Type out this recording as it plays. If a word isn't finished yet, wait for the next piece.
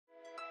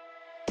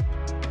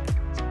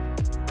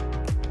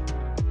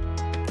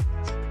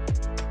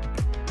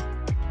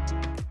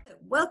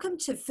Welcome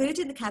to Food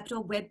in the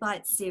Capital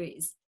Webbite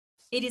series.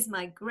 It is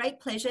my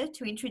great pleasure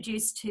to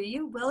introduce to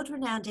you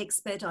world-renowned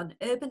expert on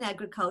urban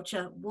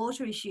agriculture,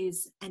 water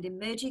issues, and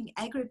emerging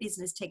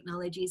agribusiness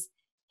technologies,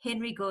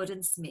 Henry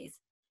Gordon-Smith.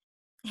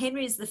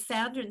 Henry is the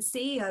founder and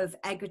CEO of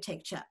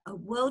Agritecture, a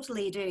world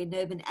leader in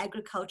urban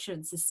agriculture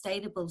and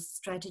sustainable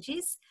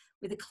strategies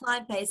with a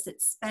client base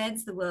that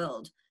spans the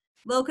world.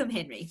 Welcome,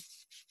 Henry.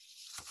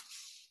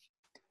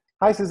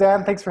 Hi,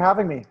 Suzanne. Thanks for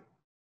having me.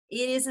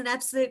 It is an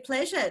absolute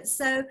pleasure.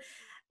 So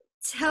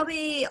tell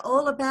me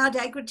all about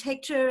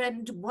Agritecture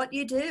and what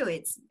you do.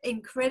 It's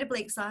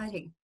incredibly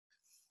exciting.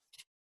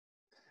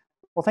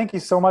 Well, thank you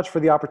so much for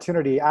the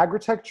opportunity.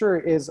 Agritecture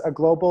is a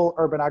global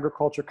urban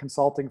agriculture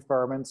consulting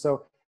firm. And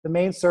so the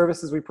main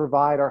services we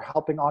provide are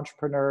helping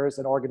entrepreneurs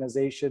and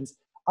organizations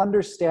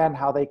understand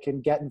how they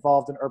can get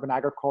involved in urban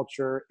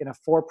agriculture in a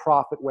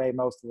for-profit way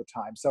most of the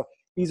time. So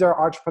these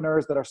are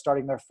entrepreneurs that are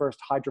starting their first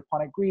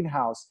hydroponic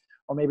greenhouse,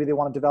 or maybe they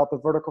want to develop a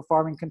vertical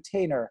farming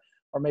container,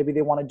 or maybe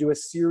they want to do a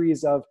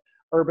series of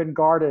urban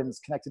gardens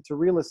connected to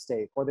real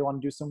estate, or they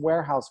want to do some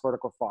warehouse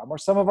vertical farm, or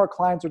some of our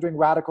clients are doing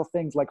radical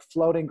things like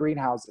floating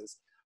greenhouses.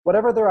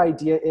 Whatever their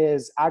idea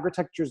is,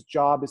 Agritecture's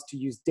job is to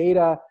use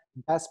data,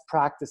 best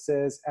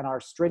practices, and our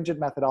stringent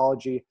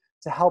methodology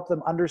to help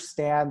them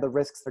understand the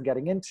risks they're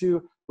getting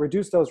into,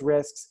 reduce those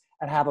risks,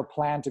 and have a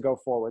plan to go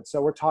forward.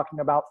 So we're talking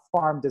about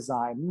farm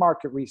design,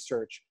 market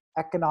research,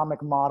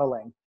 economic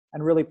modeling,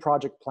 and really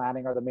project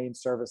planning are the main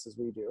services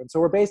we do. And so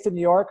we're based in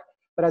New York,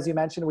 but as you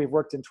mentioned, we've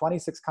worked in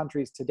 26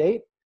 countries to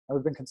date, and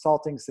we've been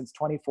consulting since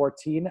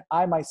 2014.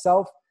 I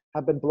myself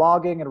have been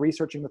blogging and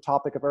researching the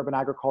topic of urban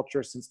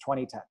agriculture since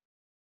 2010.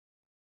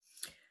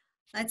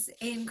 That's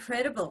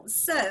incredible.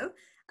 So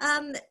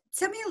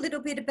tell me a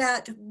little bit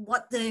about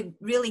what the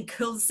really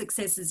cool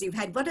successes you've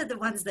had. What are the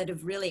ones that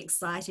have really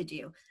excited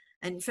you?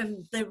 And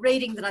from the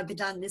reading that I've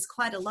done, there's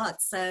quite a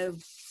lot. So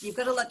you've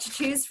got a lot to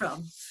choose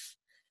from.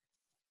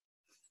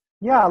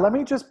 Yeah, let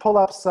me just pull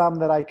up some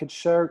that I could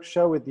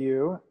show with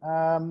you.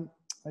 I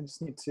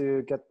just need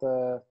to get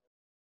you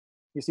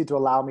just need to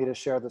allow me to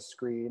share the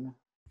screen.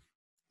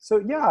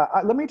 So yeah,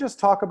 let me just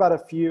talk about a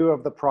few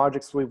of the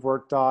projects we've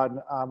worked on.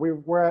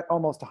 We're at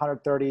almost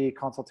 130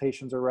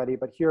 consultations already,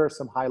 but here are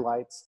some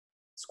highlights.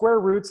 Square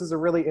Roots is a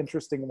really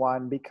interesting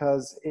one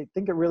because I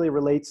think it really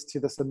relates to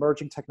this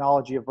emerging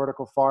technology of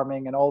vertical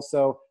farming and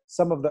also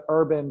some of the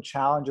urban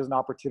challenges and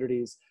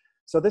opportunities.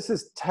 So this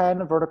is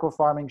 10 vertical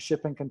farming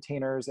shipping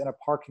containers in a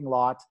parking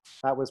lot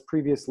that was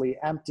previously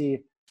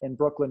empty in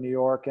Brooklyn, New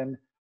York. And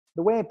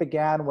the way it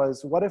began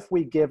was, what if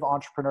we give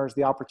entrepreneurs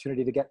the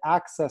opportunity to get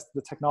access to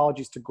the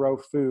technologies to grow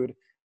food?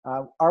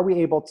 Are we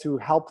able to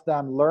help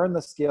them learn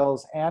the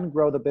skills and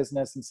grow the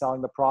business and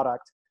selling the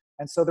product?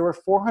 And so there were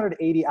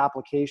 480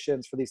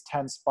 applications for these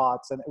 10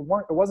 spots, and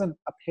it wasn't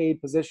a paid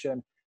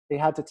position. They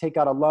had to take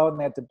out a loan,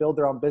 they had to build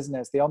their own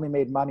business. They only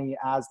made money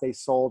as they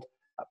sold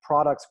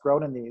products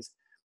grown in these.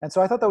 And so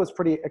I thought that was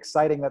pretty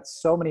exciting that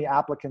so many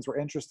applicants were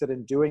interested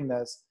in doing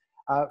this.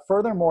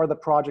 Furthermore, the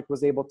project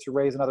was able to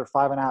raise another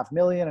 $5.5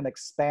 million and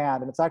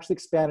expand. And it's actually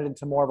expanded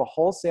into more of a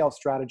wholesale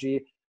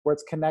strategy where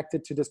it's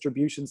connected to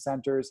distribution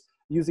centers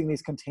using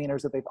these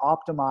containers that they've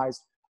optimized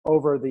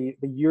over the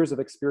years of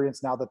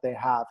experience now that they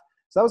have.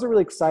 So that was a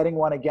really exciting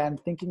one. Again,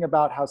 thinking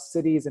about how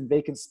cities and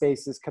vacant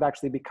spaces could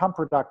actually become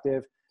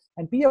productive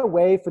and be a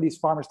way for these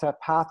farmers to have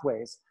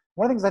pathways.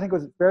 One of the things I think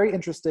was very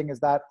interesting is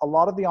that a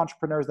lot of the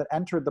entrepreneurs that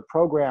entered the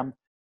program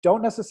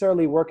don't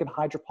necessarily work in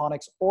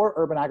hydroponics or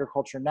urban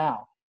agriculture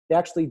now. They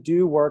actually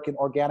do work in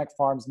organic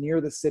farms near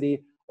the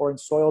city or in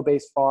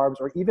soil-based farms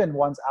or even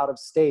ones out of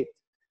state.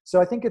 So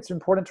I think it's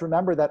important to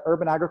remember that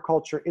urban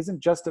agriculture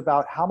isn't just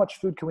about how much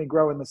food can we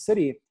grow in the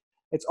city.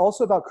 It's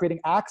also about creating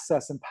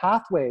access and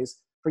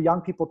pathways for young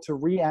people to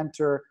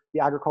re-enter the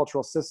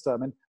agricultural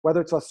system. And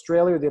whether it's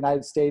Australia or the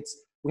United States,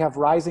 we have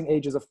rising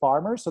ages of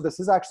farmers. So this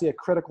is actually a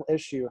critical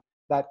issue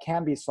that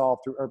can be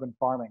solved through urban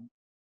farming.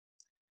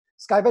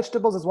 Sky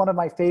Vegetables is one of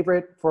my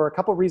favorite for a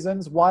couple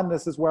reasons. One,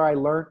 this is where I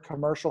learned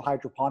commercial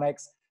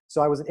hydroponics.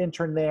 So I was an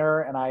intern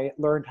there and I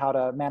learned how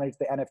to manage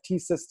the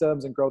NFT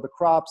systems and grow the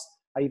crops.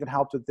 I even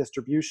helped with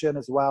distribution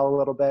as well a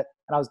little bit.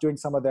 And I was doing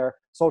some of their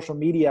social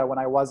media when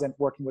I wasn't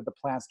working with the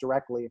plants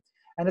directly.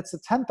 And it's a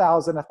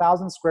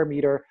 1,000 square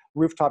meter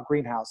rooftop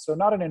greenhouse. So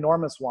not an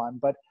enormous one,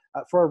 but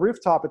for a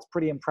rooftop, it's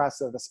pretty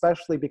impressive,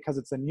 especially because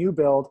it's a new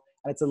build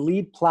and it's a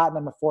LEED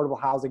Platinum affordable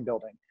housing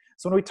building.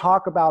 So when we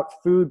talk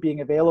about food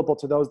being available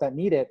to those that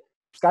need it,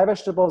 Sky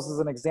Vegetables is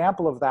an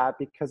example of that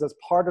because as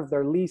part of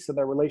their lease and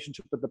their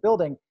relationship with the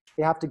building,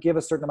 they have to give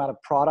a certain amount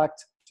of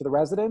product to the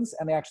residents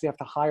and they actually have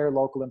to hire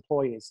local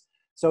employees.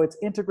 So it's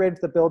integrated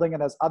to the building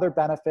and has other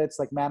benefits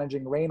like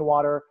managing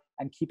rainwater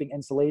and keeping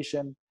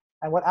insulation.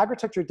 And what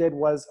Agritecture did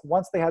was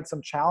once they had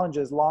some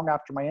challenges long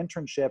after my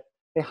internship,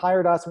 they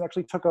hired us and we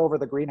actually took over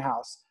the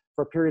greenhouse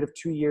for a period of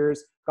 2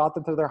 years, got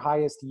them to their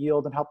highest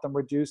yield and helped them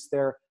reduce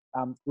their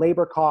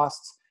labor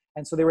costs.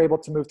 And so they were able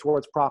to move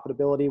towards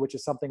profitability, which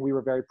is something we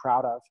were very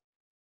proud of.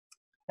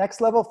 Next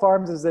Level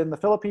Farms is in the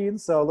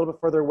Philippines, so a little bit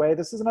further away.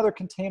 This is another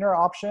container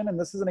option, and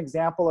this is an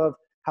example of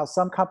how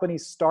some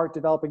companies start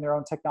developing their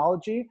own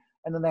technology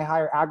and then they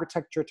hire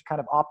Agritecture to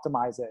kind of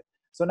optimize it.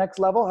 So Next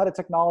Level had a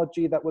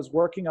technology that was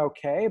working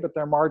okay, but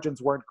their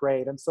margins weren't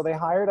great. And so they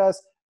hired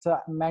us to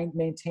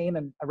maintain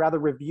and rather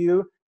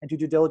review and do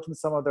due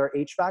diligence some of their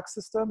HVAC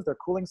systems, their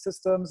cooling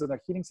systems and their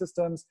heating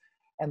systems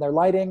and their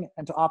lighting,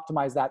 and to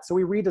optimize that. So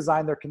we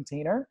redesigned their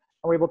container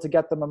and we're able to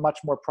get them a much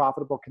more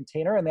profitable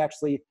container, and they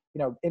actually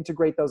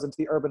integrate those into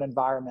the urban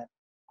environment.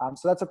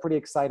 So that's a pretty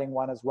exciting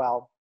one as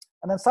well.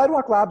 And then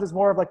Sidewalk Labs is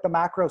more of like the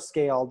macro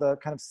scale, the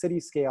kind of city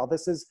scale.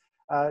 This is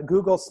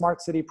Google's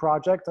Smart City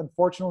project.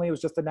 Unfortunately, it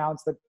was just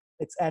announced that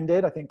it's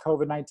ended. I think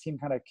COVID-19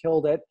 kind of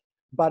killed it.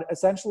 But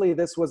essentially,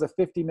 this was a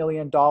 $50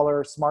 million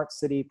smart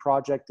city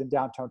project in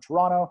downtown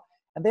Toronto.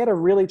 And they had a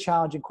really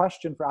challenging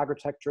question for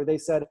Agritecture. They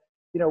said,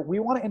 we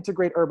want to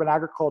integrate urban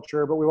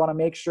agriculture, but we want to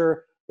make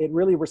sure it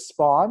really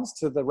responds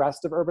to the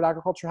rest of urban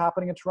agriculture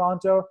happening in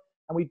Toronto.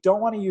 And we don't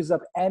want to use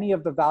up any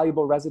of the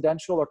valuable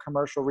residential or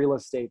commercial real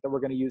estate that we're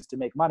going to use to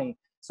make money.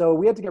 So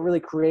we had to get really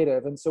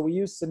creative. And so we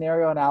used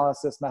scenario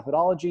analysis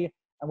methodology,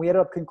 and we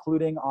ended up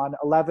concluding on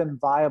 11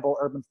 viable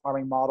urban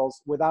farming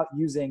models without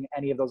using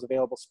any of those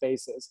available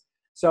spaces.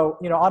 So,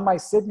 on my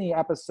Sydney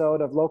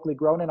episode of Locally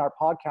Grown in our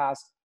podcast,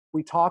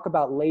 we talk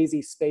about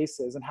lazy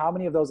spaces and how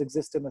many of those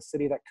exist in the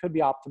city that could be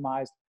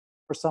optimized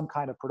for some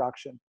kind of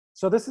production.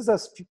 So this is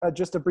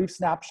just a brief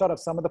snapshot of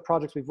some of the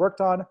projects we've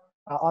worked on.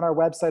 On our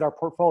website, our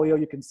portfolio,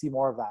 you can see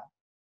more of that.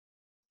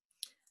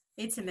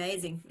 It's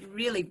amazing.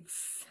 Really,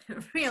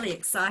 really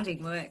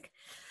exciting work.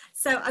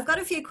 So I've got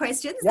a few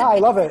questions. Yeah, I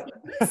love it.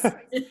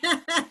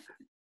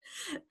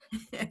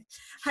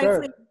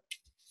 Hopefully. Sure.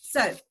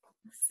 So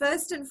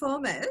first and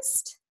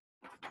foremost,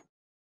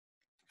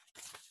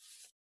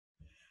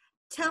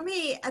 tell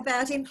me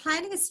about, in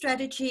planning a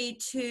strategy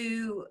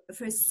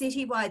for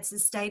citywide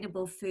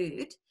sustainable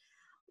food,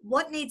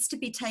 what needs to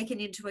be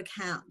taken into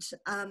account?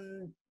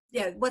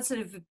 What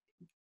sort of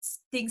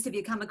things have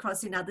you come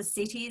across in other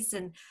cities,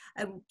 and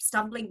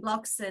stumbling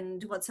blocks,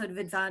 and what sort of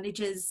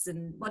advantages,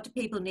 and what do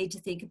people need to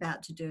think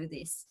about to do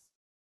this?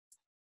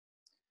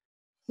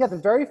 Yeah, the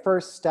very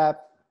first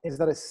step is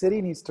that a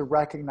city needs to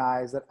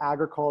recognize that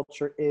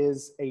agriculture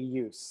is a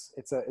use.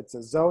 It's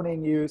a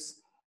zoning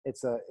use.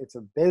 It's a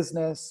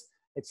business.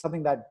 It's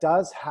something that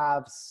does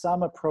have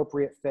some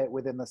appropriate fit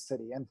within the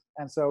city.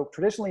 And so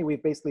traditionally,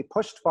 we've basically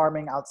pushed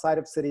farming outside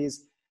of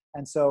cities.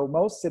 And so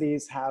most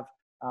cities have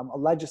a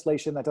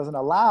legislation that doesn't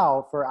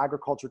allow for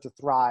agriculture to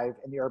thrive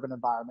in the urban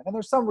environment. And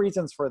there's some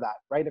reasons for that,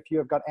 right? If you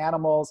have got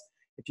animals,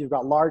 if you've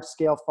got large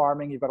scale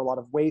farming, you've got a lot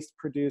of waste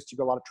produced, you've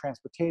got a lot of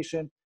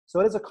transportation. So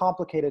it is a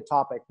complicated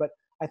topic. But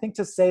I think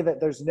to say that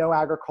there's no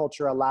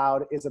agriculture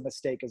allowed is a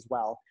mistake as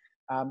well.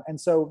 And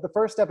so the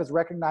first step is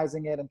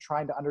recognizing it and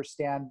trying to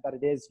understand that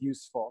it is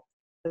useful.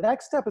 The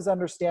next step is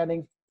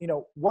understanding,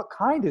 what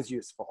kind is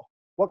useful,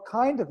 what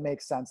kind of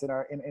makes sense in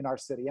our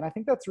city. And I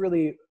think that's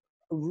really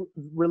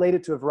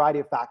related to a variety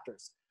of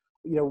factors.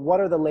 What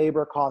are the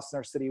labor costs in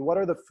our city? What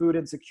are the food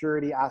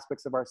insecurity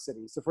aspects of our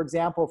city? So for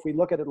example, if we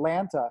look at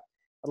Atlanta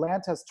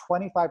has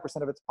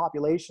 25% of its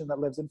population that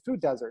lives in food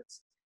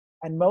deserts.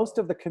 And most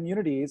of the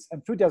communities,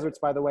 and food deserts,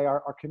 by the way,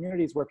 are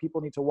communities where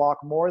people need to walk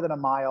more than a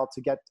mile to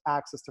get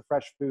access to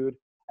fresh food.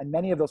 And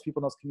many of those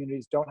people in those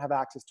communities don't have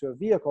access to a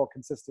vehicle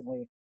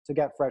consistently to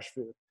get fresh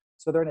food.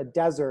 So they're in a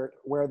desert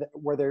where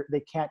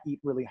they can't eat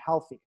really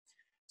healthy.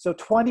 So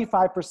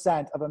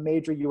 25% of a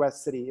major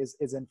US city is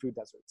in food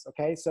deserts,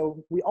 okay?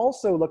 So we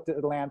also looked at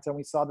Atlanta and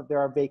we saw that there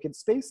are vacant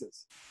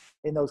spaces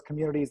in those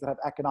communities that have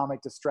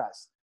economic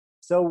distress.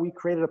 So we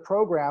created a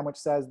program which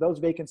says those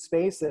vacant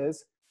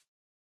spaces,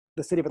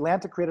 the city of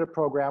Atlanta created a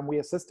program, we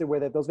assisted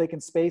with it, those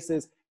vacant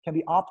spaces can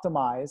be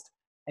optimized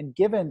and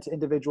given to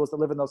individuals that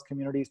live in those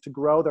communities to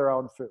grow their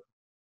own food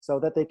so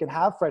that they can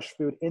have fresh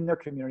food in their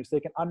community, so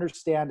they can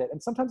understand it.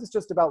 And sometimes it's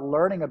just about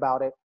learning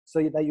about it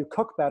so that you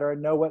cook better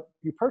and know what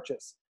you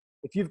purchase.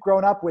 If you've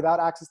grown up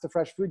without access to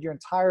fresh food your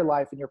entire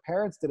life and your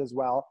parents did as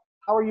well,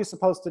 how are you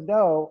supposed to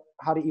know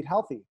how to eat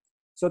healthy?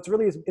 So it's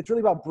really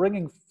about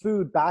bringing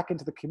food back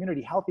into the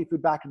community, healthy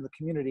food back into the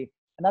community.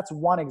 And that's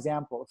one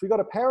example. If we go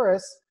to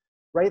Paris,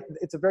 right,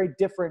 it's a very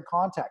different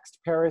context.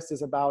 Paris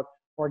is about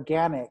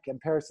organic, and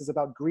Paris is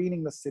about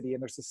greening the city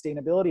and their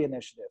sustainability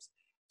initiatives.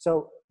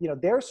 So,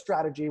 their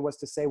strategy was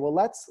to say, well,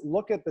 let's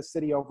look at the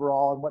city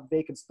overall and what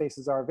vacant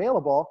spaces are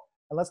available,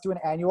 and let's do an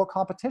annual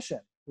competition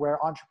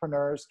where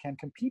entrepreneurs can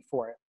compete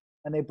for it.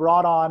 And they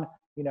brought on,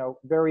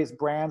 various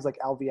brands like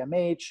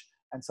LVMH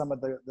and some of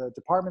the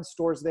department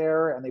stores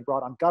there, and they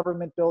brought on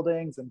government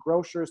buildings and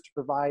grocers to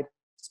provide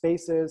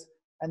spaces.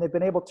 And they've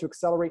been able to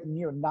accelerate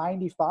near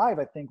 95,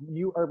 I think,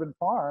 new urban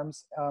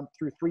farms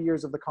through 3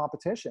 years of the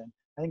competition.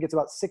 I think it's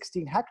about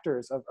 16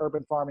 hectares of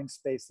urban farming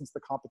space since the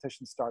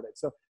competition started.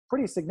 So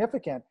pretty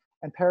significant.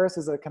 And Paris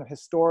is a kind of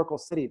historical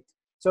city.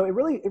 So it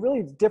really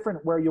is different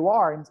where you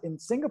are. In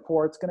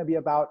Singapore, it's going to be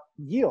about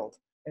yield.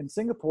 In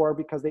Singapore,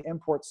 because they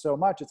import so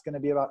much, it's going to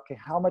be about, okay,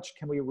 how much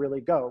can we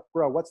really grow?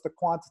 What's the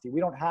quantity? We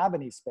don't have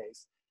any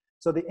space.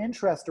 So the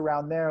interest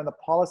around there and the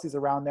policies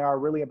around there are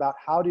really about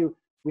how do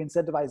we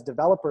incentivize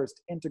developers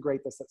to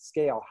integrate this at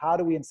scale? How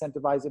do we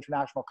incentivize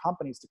international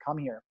companies to come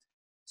here?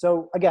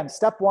 So again,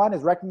 step one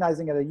is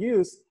recognizing the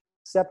use.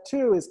 Step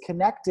two is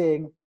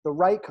connecting the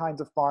right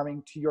kinds of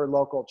farming to your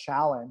local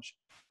challenge.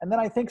 And then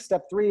I think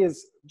step three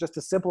is, just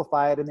to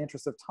simplify it in the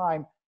interest of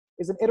time,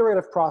 is an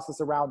iterative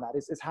process around that,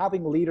 is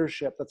having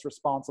leadership that's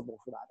responsible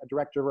for that. A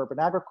director of urban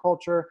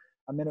agriculture,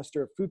 a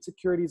minister of food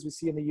security, as we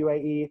see in the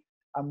UAE.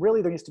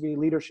 Really, there needs to be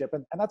leadership.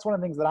 And that's one of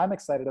the things that I'm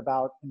excited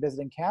about in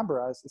visiting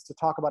Canberra is to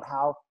talk about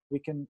how we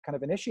can kind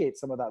of initiate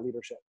some of that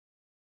leadership.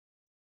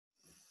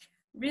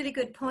 Really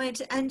good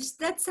point. And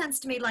that sounds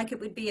to me like it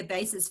would be a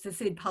basis for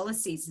food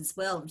policies as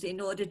well,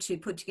 in order to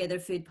put together a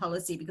food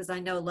policy, because I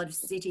know a lot of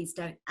cities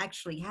don't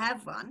actually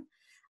have one.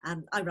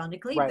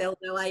 Ironically, Right.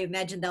 although I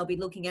imagine they'll be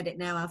looking at it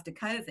now after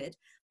COVID,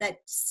 that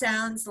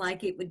sounds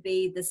like it would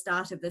be the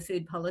start of the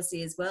food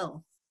policy as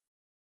well.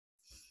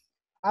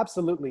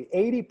 Absolutely.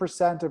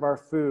 80% of our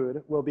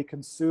food will be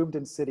consumed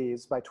in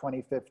cities by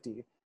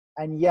 2050.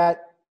 And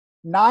yet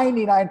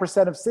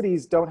 99% of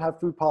cities don't have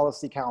food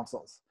policy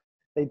councils.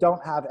 They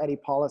don't have any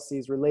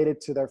policies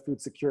related to their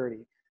food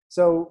security.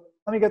 So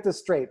let me get this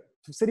straight.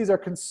 Cities are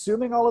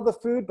consuming all of the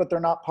food, but they're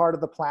not part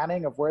of the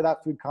planning of where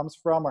that food comes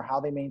from or how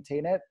they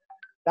maintain it.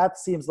 That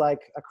seems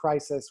like a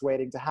crisis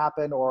waiting to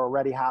happen or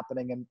already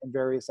happening in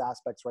various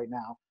aspects right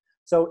now.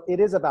 So it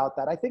is about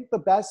that. I think the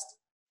best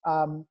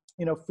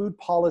food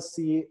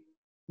policy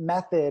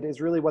method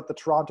is really what the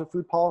Toronto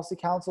Food Policy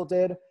Council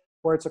did,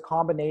 where it's a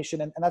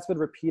combination, and that's been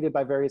repeated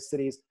by various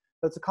cities,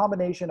 but it's a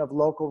combination of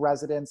local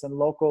residents and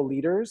local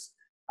leaders,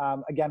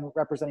 again,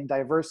 representing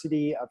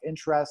diversity of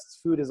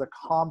interests. Food is a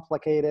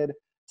complicated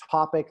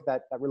topic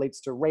that relates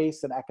to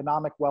race and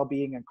economic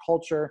well-being and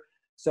culture.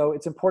 So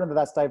it's important that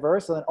that's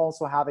diverse, and then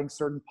also having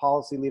certain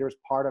policy leaders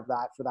part of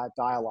that for that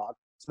dialogue.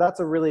 So that's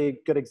a really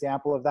good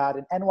example of that.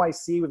 In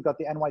NYC, we've got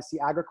the NYC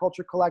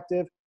Agriculture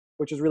Collective,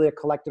 which is really a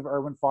collective of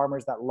urban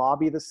farmers that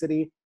lobby the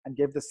city and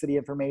give the city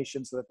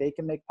information so that they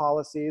can make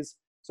policies.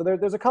 So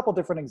there's a couple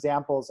different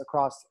examples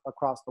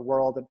across the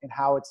world in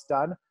how it's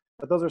done,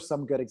 but those are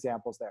some good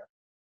examples there.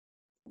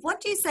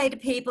 What do you say to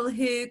people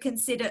who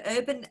consider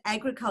urban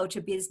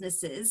agriculture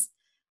businesses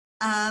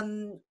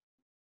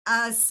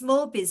are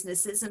small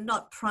businesses and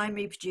not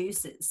primary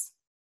producers?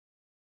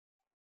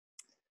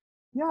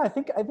 Yeah, I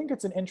think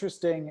it's an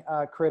interesting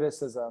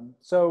criticism.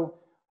 So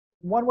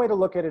one way to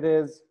look at it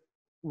is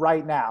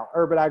right now,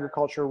 urban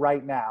agriculture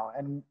right now,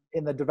 and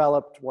in the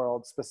developed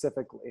world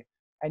specifically.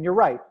 And you're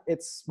right,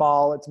 it's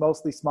small, it's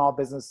mostly small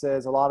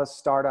businesses, a lot of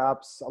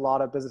startups, a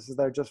lot of businesses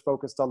that are just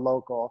focused on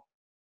local.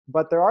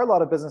 But there are a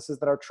lot of businesses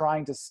that are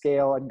trying to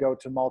scale and go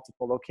to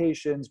multiple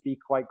locations, be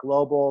quite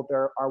global.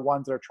 There are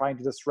ones that are trying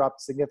to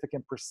disrupt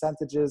significant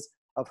percentages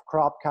of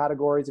crop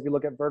categories. If you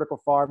look at vertical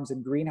farms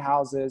and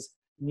greenhouses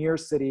near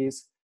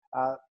cities,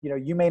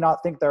 you may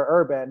not think they're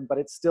urban, but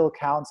it still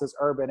counts as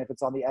urban if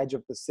it's on the edge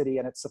of the city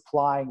and it's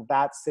supplying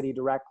that city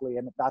directly,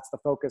 and that's the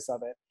focus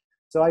of it.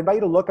 So I invite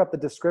you to look up the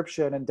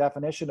description and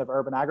definition of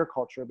urban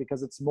agriculture,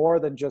 because it's more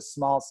than just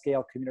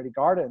small-scale community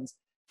gardens.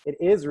 It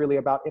is really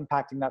about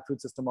impacting that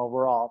food system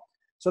overall.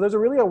 So there's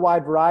really a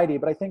wide variety,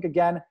 but I think,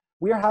 again,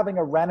 we are having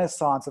a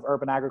renaissance of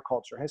urban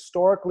agriculture.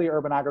 Historically,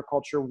 urban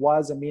agriculture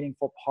was a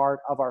meaningful part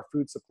of our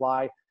food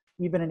supply.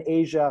 Even in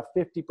Asia,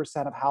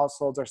 50% of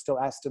households are still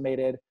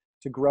estimated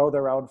to grow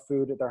their own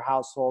food at their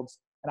households.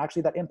 And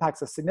actually that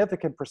impacts a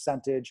significant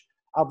percentage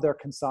of their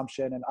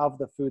consumption and of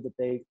the food that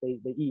they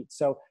eat.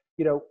 So,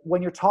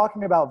 when you're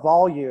talking about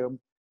volume,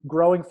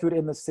 growing food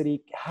in the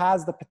city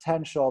has the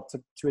potential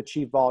to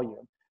achieve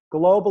volume.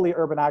 Globally,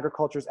 urban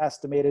agriculture is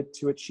estimated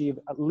to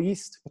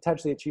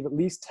potentially achieve at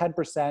least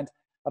 10%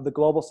 of the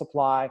global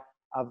supply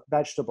of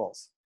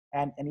vegetables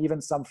and even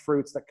some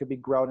fruits that could be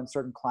grown in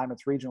certain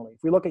climates regionally.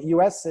 If we look at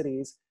US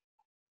cities,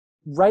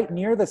 right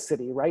near the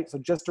city, right? So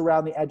just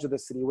around the edge of the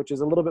city, which is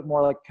a little bit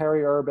more like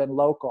peri-urban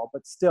local,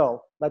 but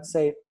still, let's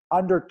say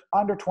under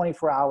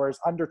 24 hours,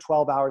 under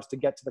 12 hours to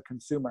get to the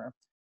consumer,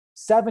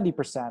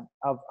 70%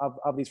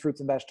 of these fruits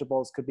and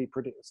vegetables could be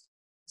produced.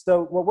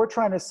 So what we're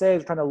trying to say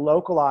is trying to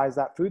localize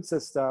that food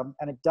system.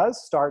 And it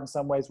does start in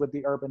some ways with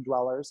the urban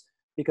dwellers,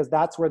 because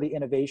that's where the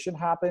innovation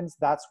happens.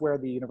 That's where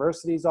the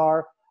universities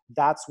are.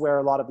 That's where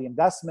a lot of the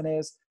investment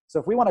is. So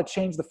if we want to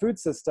change the food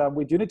system,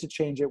 we do need to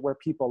change it where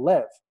people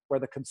live, where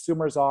the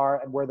consumers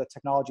are, and where the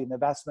technology and the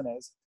investment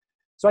is.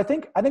 So I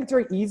think it's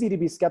very easy to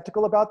be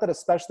skeptical about that,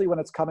 especially when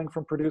it's coming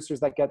from producers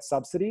that get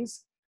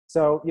subsidies.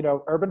 So,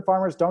 urban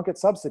farmers don't get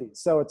subsidies.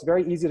 So it's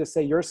very easy to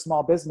say you're a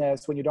small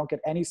business when you don't get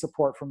any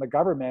support from the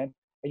government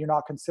and you're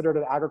not considered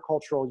an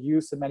agricultural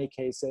use in many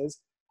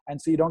cases.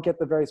 And so you don't get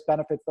the various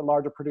benefits that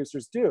larger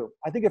producers do.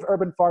 I think if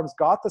urban farms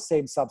got the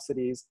same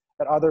subsidies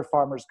that other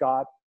farmers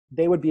got,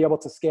 they would be able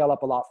to scale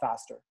up a lot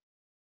faster.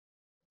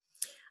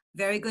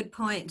 Very good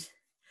point.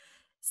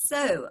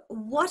 So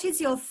what is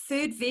your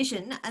food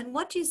vision, and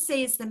what do you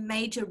see as the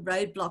major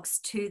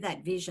roadblocks to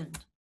that vision?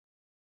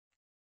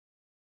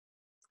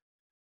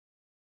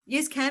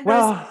 Use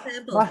Canberra as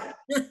an example.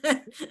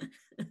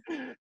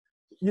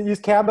 You use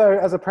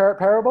Canberra as a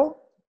parable?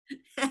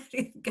 Go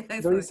Is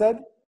that for what you it. said?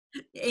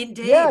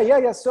 Indeed.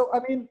 Yeah. So, I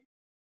mean,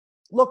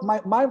 look,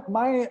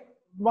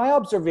 my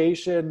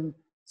observation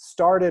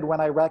started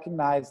when I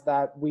recognized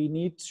that we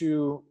need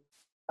to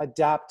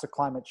adapt to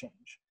climate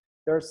change.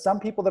 There are some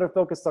people that are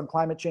focused on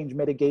climate change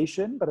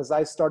mitigation, but as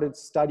I started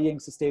studying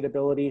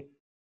sustainability,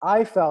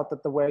 I felt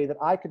that the way that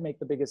I could make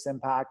the biggest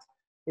impact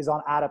is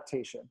on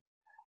adaptation.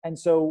 And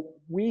so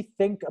we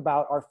think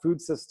about our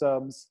food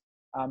systems,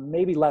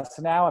 maybe less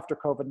now after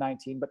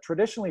COVID-19, but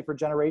traditionally for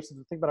generations,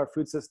 we think about our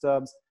food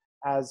systems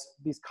as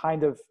these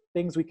kind of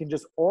things we can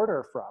just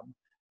order from,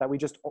 that we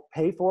just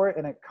pay for it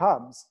and it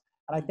comes.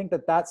 And I think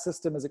that that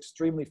system is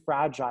extremely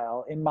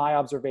fragile in my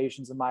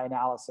observations and my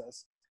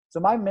analysis. So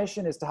my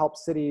mission is to help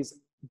cities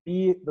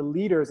be the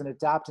leaders in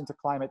adapting to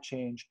climate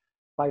change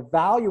by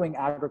valuing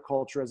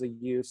agriculture as a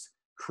use,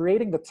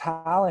 creating the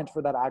talent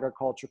for that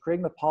agriculture,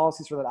 creating the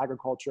policies for that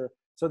agriculture,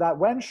 so that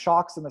when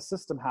shocks in the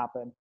system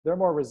happen, they're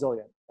more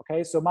resilient,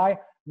 okay? So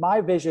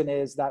my vision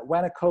is that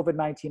when a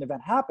COVID-19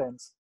 event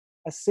happens,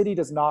 a city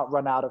does not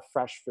run out of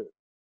fresh food.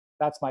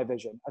 That's my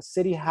vision. A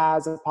city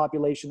has a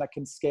population that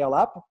can scale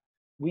up.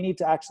 We need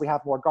to actually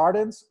have more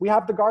gardens. We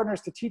have the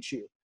gardeners to teach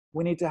you.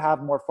 We need to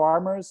have more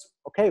farmers.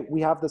 Okay,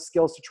 we have the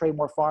skills to train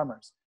more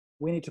farmers.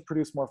 We need to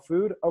produce more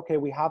food. Okay,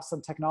 we have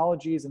some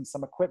technologies and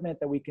some equipment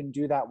that we can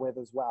do that with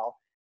as well.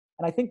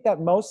 And I think that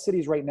most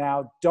cities right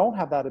now don't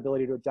have that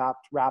ability to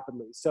adapt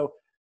rapidly. So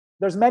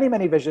there's many,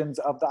 many visions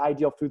of the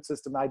ideal food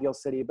system, the ideal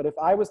city. But if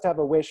I was to have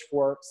a wish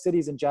for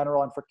cities in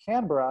general and for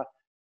Canberra,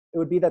 it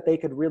would be that they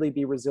could really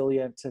be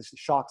resilient to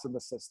shocks in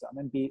the system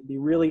and be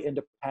really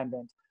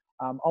independent.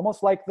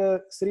 Almost like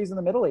the cities in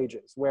the Middle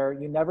Ages, where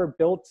you never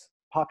built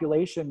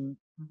population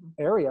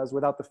areas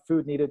without the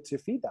food needed to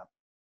feed them.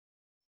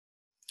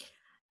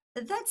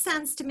 That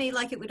sounds to me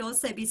like it would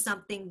also be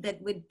something that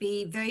would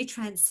be very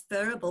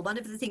transferable. One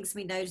of the things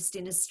we noticed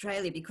in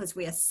Australia, because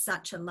we are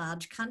such a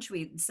large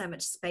country with so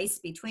much space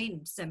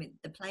between so many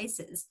the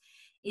places,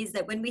 is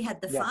that when we had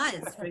the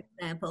fires, for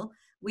example,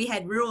 we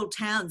had rural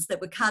towns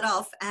that were cut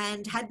off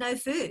and had no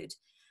food.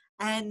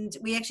 And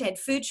we actually had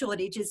food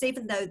shortages,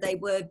 even though they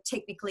were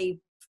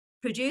technically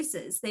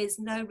producers. There's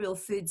no real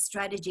food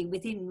strategy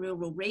within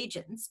rural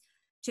regions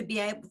to be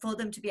able for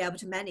them to be able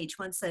to manage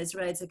once those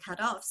roads are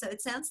cut off. So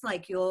it sounds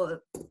like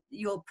your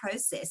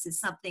process is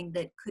something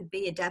that could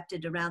be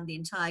adapted around the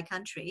entire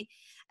country,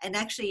 and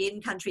actually in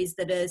countries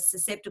that are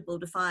susceptible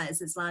to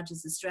fires as large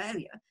as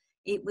Australia,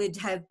 it would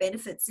have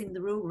benefits in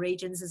the rural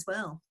regions as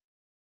well.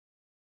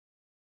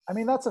 I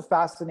mean, that's a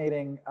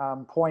fascinating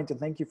point, and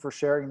thank you for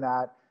sharing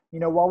that. You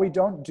know, while we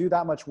don't do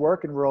that much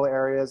work in rural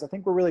areas, I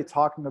think we're really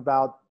talking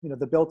about, you know,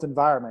 the built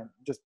environment,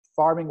 just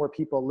farming where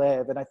people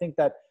live. And I think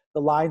that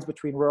the lines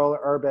between rural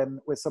and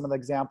urban, with some of the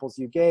examples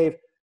you gave,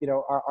 you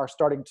know, are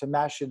starting to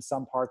mesh in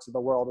some parts of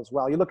the world as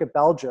well. You look at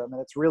Belgium,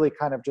 and it's really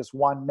kind of just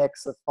one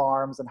mix of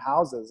farms and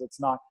houses. It's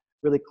not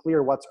really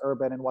clear what's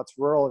urban and what's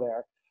rural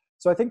there.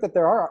 So I think that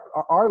there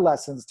are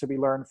lessons to be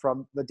learned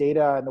from the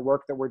data and the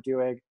work that we're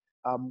doing.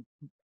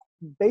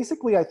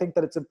 Basically, I think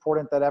that it's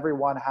important that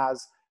everyone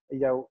has, you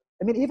know,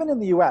 I mean, even in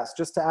the US,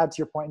 just to add to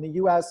your point, in the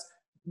US,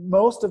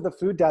 most of the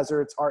food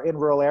deserts are in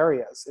rural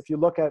areas. If you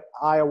look at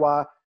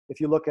Iowa, if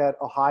you look at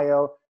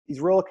Ohio, these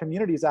rural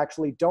communities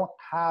actually don't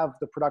have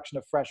the production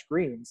of fresh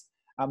greens.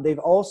 They've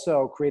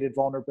also created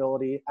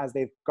vulnerability as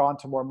they've gone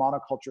to more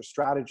monoculture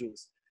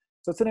strategies.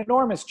 So it's an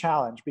enormous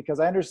challenge, because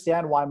I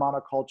understand why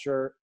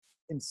monoculture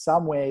in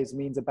some ways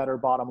means a better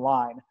bottom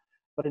line,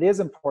 but it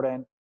is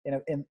important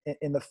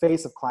in the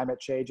face of climate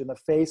change, in the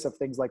face of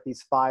things like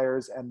these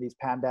fires and these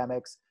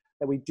pandemics,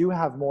 that we do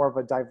have more of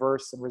a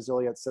diverse and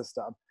resilient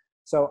system.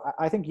 So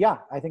I think, yeah,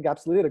 I think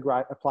absolutely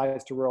it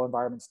applies to rural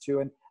environments too.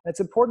 And it's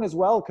important as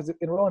well, because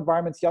in rural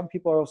environments, young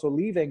people are also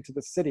leaving to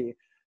the city.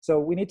 So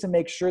we need to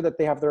make sure that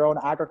they have their own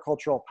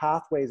agricultural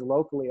pathways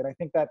locally. And I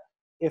think that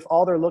if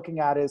all they're looking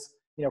at is,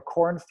 you know,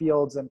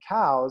 cornfields and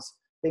cows,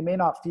 they may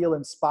not feel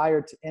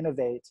inspired to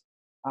innovate.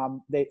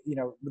 They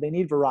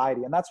need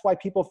variety. And that's why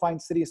people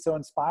find cities so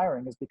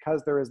inspiring, is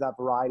because there is that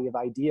variety of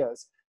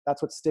ideas.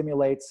 That's what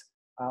stimulates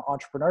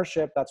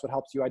entrepreneurship. That's what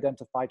helps you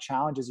identify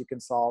challenges you can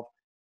solve.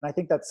 And I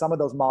think that some of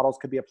those models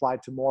could be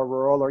applied to more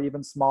rural or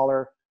even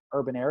smaller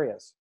urban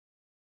areas.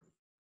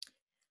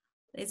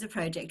 There's a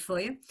project for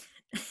you.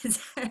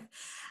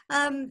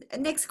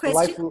 Next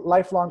question.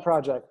 Lifelong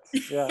project.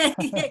 Yeah.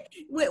 Yeah.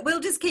 We'll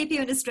just keep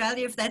you in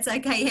Australia if that's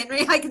okay,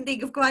 Henry. I can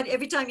think of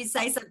every time you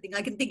say something,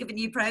 I can think of a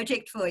new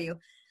project for you.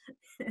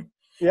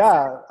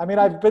 Yeah. I mean,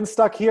 I've been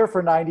stuck here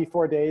for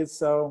 94 days.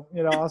 So,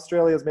 you know,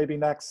 Australia's maybe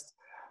next.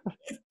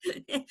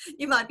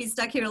 You might be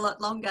stuck here a lot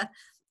longer.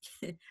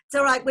 It's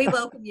all right. We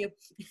welcome you.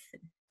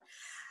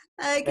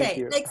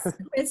 Okay, next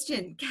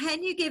question.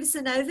 Can you give us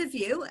an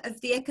overview of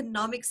the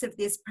economics of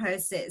this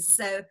process?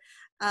 So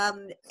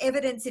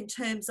evidence in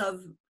terms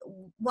of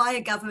why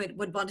a government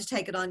would want to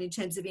take it on in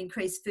terms of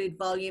increased food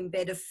volume,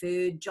 better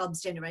food,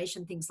 jobs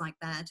generation, things like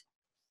that.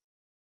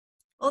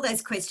 All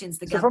those questions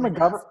the government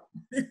asks.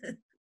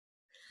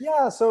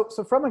 Yeah, so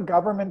from a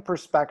government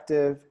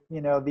perspective,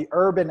 you know, the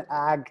urban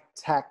ag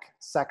tech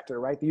sector,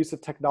 right? The use of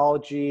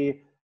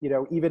technology,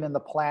 even in the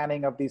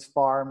planning of these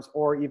farms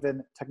or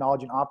even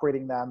technology and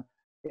operating them,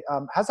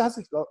 has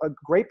a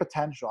great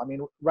potential. I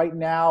mean, right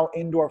now,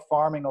 indoor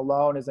farming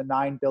alone is a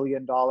 $9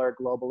 billion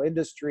global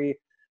industry.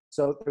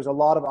 So there's a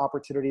lot of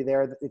opportunity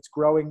there. It's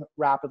growing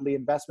rapidly,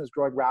 investment is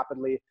growing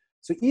rapidly.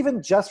 So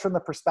even just from the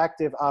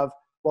perspective of,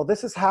 well,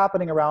 this is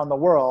happening around the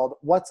world,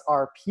 what's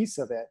our piece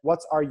of it?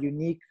 What's our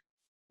unique,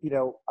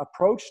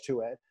 approach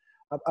to it?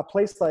 A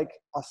place like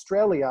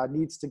Australia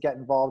needs to get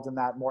involved in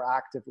that more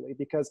actively,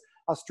 because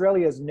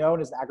Australia is known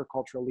as an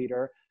agricultural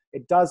leader.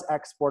 It does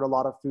export a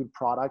lot of food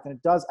product, and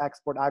it does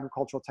export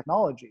agricultural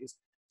technologies.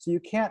 So you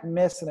can't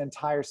miss an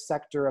entire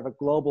sector of a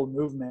global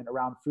movement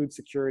around food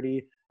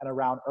security and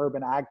around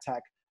urban ag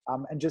tech,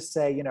 and just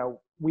say,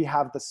 we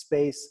have the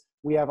space,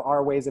 we have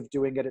our ways of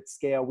doing it at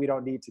scale, we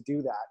don't need to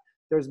do that.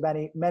 There's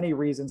many, many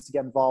reasons to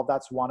get involved.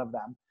 That's one of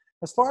them.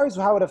 As far as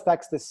how it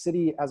affects the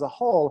city as a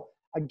whole,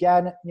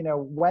 again,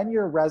 when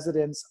your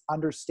residents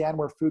understand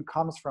where food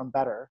comes from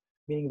better,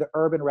 meaning the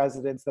urban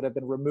residents that have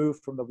been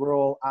removed from the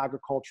rural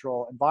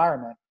agricultural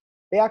environment,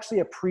 they actually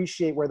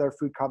appreciate where their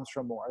food comes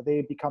from more.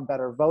 They become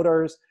better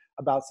voters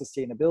about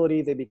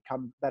sustainability. They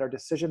become better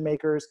decision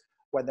makers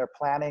when they're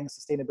planning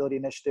sustainability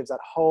initiatives at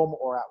home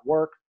or at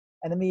work.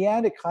 And in the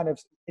end, it kind of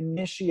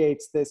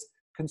initiates this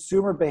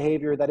consumer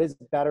behavior that is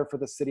better for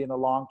the city in the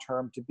long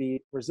term to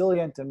be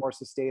resilient and more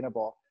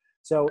sustainable.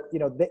 So,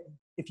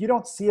 if you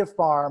don't see a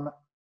farm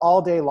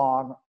all day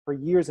long for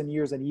years and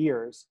years and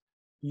years,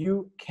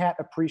 you can't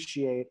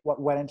appreciate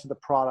what went into the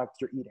product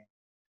you're eating.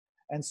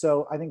 And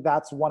so I think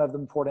that's one of the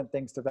important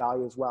things to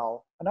value as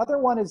well. Another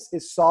one is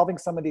solving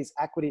some of these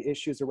equity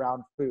issues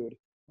around food.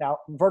 Now,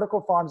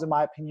 vertical farms, in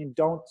my opinion,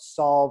 don't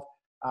solve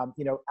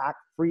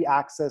free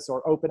access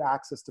or open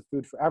access to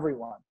food for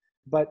everyone.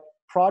 But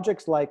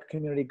projects like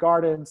community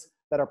gardens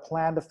that are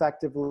planned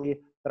effectively,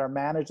 that are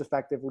managed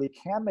effectively,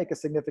 can make a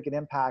significant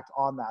impact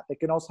on that. They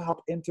can also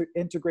help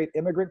integrate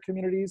immigrant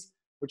communities,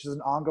 which is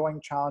an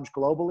ongoing challenge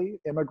globally.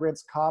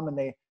 Immigrants come and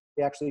they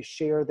actually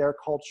share their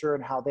culture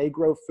and how they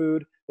grow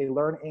food. They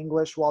learn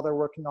English while they're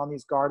working on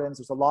these gardens.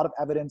 There's a lot of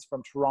evidence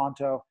from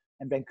Toronto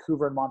and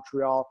Vancouver and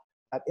Montreal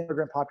that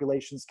immigrant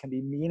populations can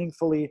be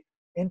meaningfully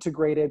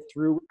integrated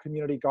through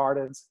community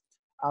gardens.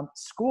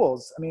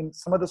 Schools,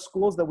 some of the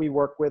schools that we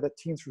work with at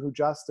Teams for Food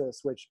Justice,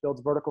 which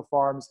builds vertical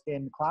farms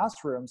in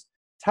classrooms,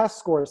 test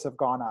scores have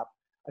gone up,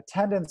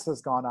 attendance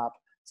has gone up,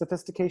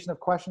 sophistication of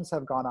questions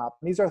have gone up.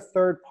 And these are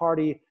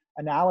third-party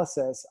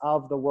analysis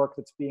of the work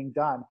that's being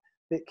done.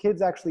 The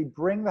kids actually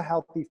bring the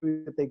healthy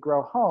food that they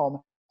grow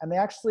home, and they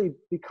actually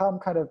become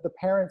kind of the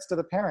parents to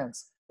the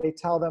parents. They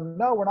tell them,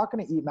 no, we're not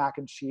going to eat mac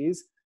and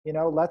cheese.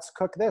 Let's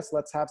cook this.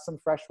 Let's have some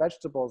fresh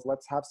vegetables.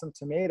 Let's have some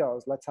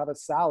tomatoes. Let's have a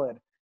salad.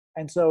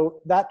 And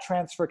so that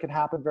transfer can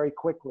happen very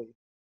quickly.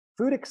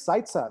 Food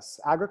excites us.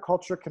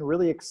 Agriculture can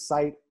really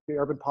excite the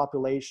urban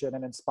population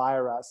and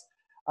inspire us.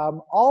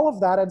 All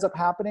of that ends up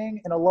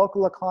happening in a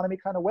local economy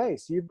kind of way.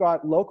 So you've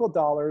got local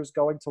dollars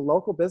going to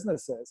local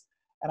businesses.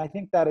 And I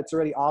think that it's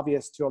already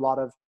obvious to a lot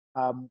of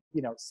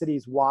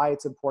cities why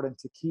it's important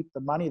to keep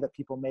the money that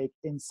people make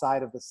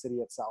inside of the city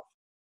itself.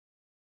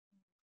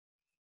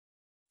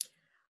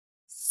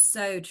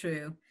 So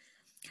true.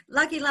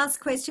 Lucky last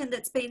question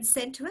that's been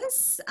sent to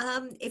us.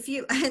 And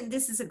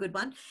this is a good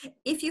one,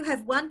 if you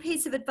have one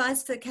piece of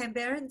advice for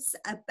Canberrans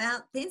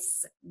about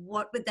this,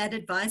 what would that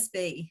advice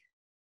be?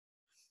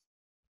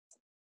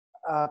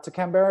 To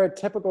Canberra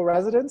typical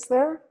residents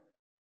there?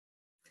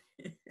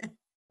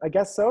 I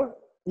guess so.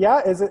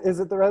 Yeah, is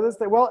it the residents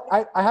there? Well,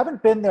 I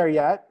haven't been there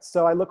yet,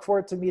 so I look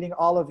forward to meeting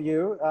all of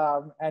you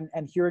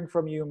and hearing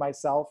from you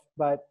myself.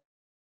 But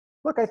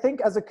look, I think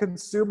as a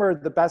consumer,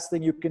 the best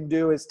thing you can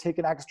do is take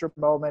an extra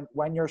moment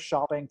when you're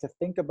shopping to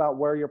think about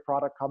where your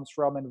product comes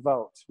from and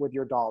vote with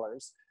your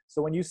dollars.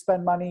 So when you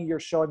spend money, you're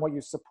showing what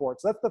you support.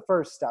 So that's the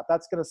first step.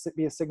 That's going to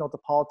be a signal to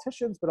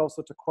politicians, but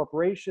also to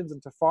corporations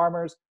and to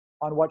farmers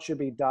on what should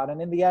be done.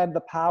 And in the end,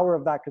 the power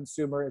of that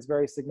consumer is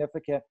very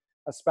significant,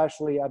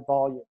 especially at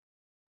volume.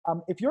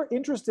 If you're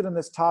interested in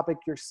this topic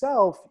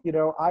yourself,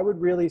 I would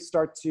really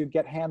start to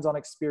get hands-on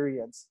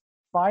experience.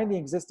 Find the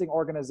existing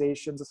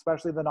organizations,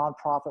 especially the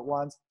nonprofit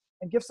ones,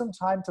 and give some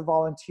time to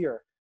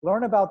volunteer.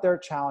 Learn about their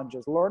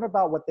challenges. Learn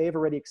about what they've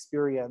already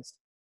experienced.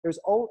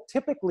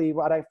 Typically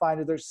what I find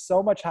is there's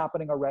so much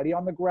happening already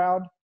on the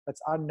ground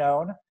that's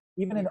unknown.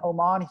 Even in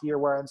Oman here,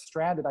 where I'm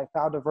stranded, I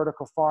found a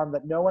vertical farm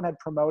that no one had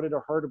promoted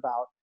or heard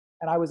about.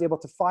 And I was able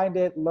to find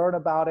it, learn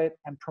about it,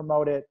 and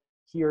promote it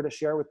here to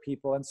share with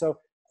people. And so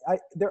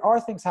there are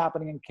things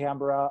happening in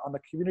Canberra on the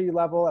community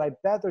level, and I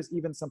bet there's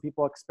even some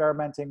people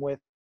experimenting with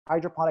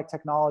hydroponic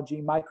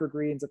technology,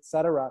 microgreens,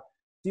 etc.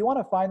 So you want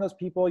to find those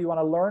people, you want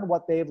to learn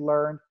what they've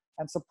learned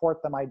and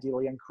support them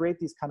ideally and create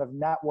these kind of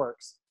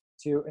networks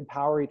to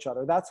empower each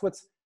other. That's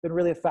what's been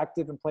really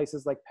effective in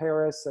places like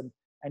Paris and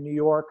New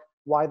York.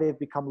 Why they've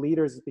become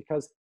leaders is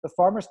because the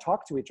farmers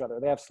talk to each other.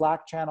 They have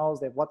Slack channels,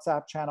 they have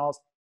WhatsApp channels,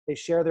 they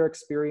share their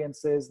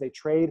experiences, they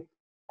trade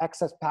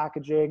excess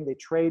packaging, they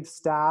trade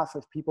staff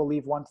if people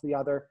leave one to the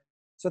other.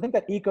 So I think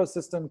that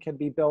ecosystem can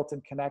be built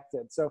and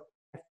connected. So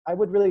I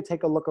would really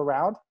take a look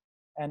around.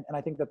 And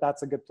I think that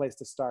that's a good place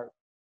to start.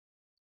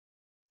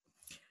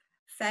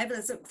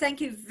 Fabulous. Look,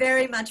 thank you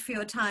very much for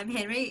your time,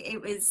 Henry.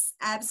 It was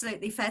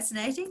absolutely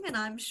fascinating, and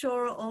I'm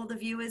sure all the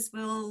viewers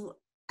will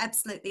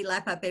absolutely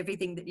lap up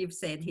everything that you've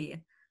said here.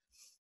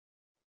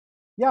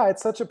 Yeah,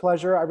 it's such a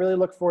pleasure. I really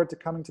look forward to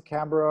coming to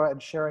Canberra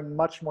and sharing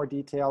much more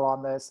detail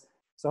on this.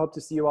 So I hope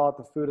to see you all at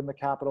the Food in the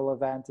Capital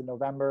event in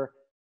November.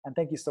 And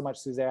thank you so much,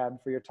 Suzanne,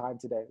 for your time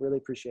today. Really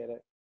appreciate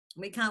it.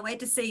 We can't wait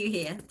to see you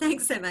here.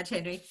 Thanks so much,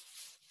 Henry.